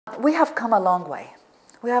We have come a long way.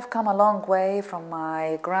 We have come a long way from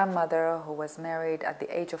my grandmother, who was married at the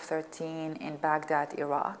age of 13 in Baghdad,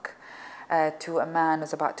 Iraq, to a man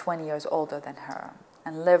who's about 20 years older than her,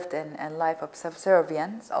 and lived in a life of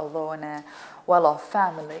subservience, although in a well-off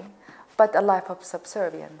family, but a life of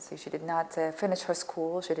subservience. She did not finish her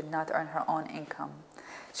school. She did not earn her own income.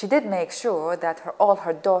 She did make sure that all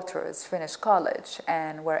her daughters finished college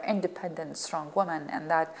and were independent, strong women, and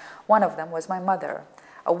that one of them was my mother,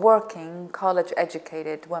 a working,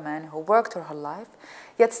 college-educated woman who worked her whole life,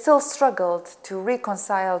 yet still struggled to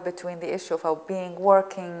reconcile between the issue of being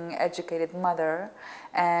working, educated mother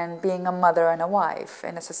and being a mother and a wife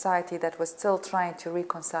in a society that was still trying to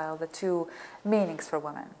reconcile the two meanings for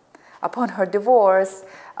women. Upon her divorce,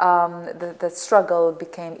 the struggle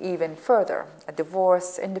became even further. A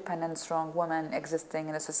divorced, independent, strong woman existing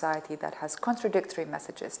in a society that has contradictory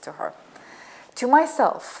messages to her. To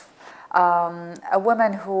myself, a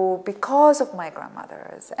woman who, because of my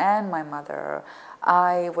grandmothers and my mother,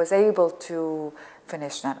 I was able to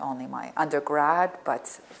finish not only my undergrad, but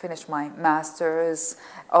finish my master's,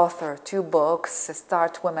 author 2 books,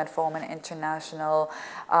 start Women for Women International,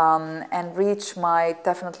 and reach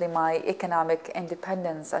definitely my economic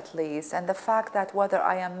independence at least. And the fact that whether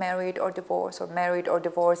I am married or divorced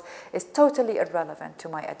is totally irrelevant to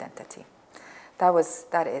my identity.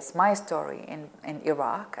 That is my story in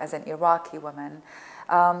Iraq as an Iraqi woman.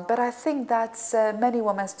 But I think that's many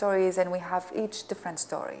women's stories, and we have each different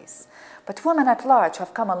stories. But women at large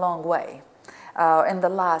have come a long way in the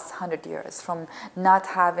last 100 years, from not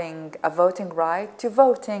having a voting right to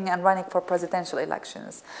voting and running for presidential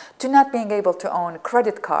elections, to not being able to own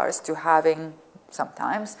credit cards, to having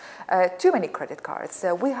sometimes too many credit cards.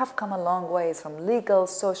 We have come a long ways from legal,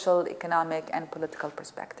 social, economic, and political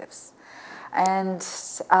perspectives. And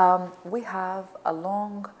we have a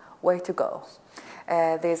long way to go.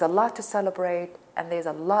 There's a lot to celebrate, and there's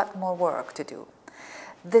a lot more work to do.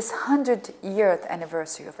 This 100th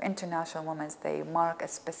anniversary of International Women's Day marks a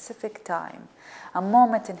specific time, a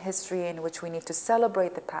moment in history in which we need to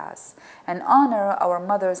celebrate the past and honor our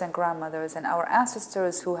mothers and grandmothers and our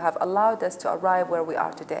ancestors who have allowed us to arrive where we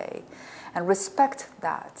are today, and respect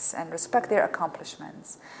that and respect their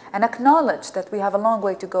accomplishments, and acknowledge that we have a long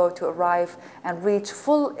way to go to arrive and reach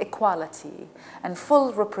full equality and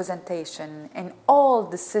full representation in all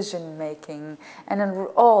decision making and in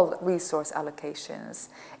all resource allocations.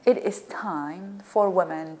 It is time for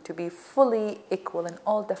women to be fully equal in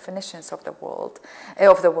all definitions of the word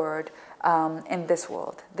in this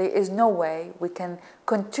world. There is no way we can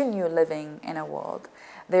continue living in a world.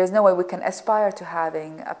 There is no way we can aspire to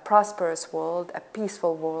having a prosperous world, a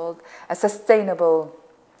peaceful world, a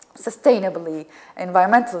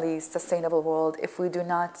environmentally sustainable world if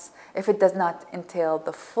it does not entail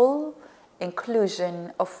the full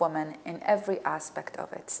inclusion of women in every aspect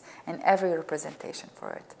of it, and every representation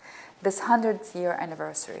for it. This 100th-year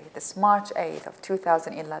anniversary, this March 8th of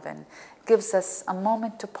 2011, gives us a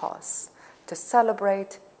moment to pause, to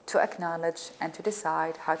celebrate, to acknowledge, and to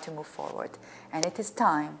decide how to move forward. And it is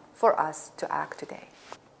time for us to act today.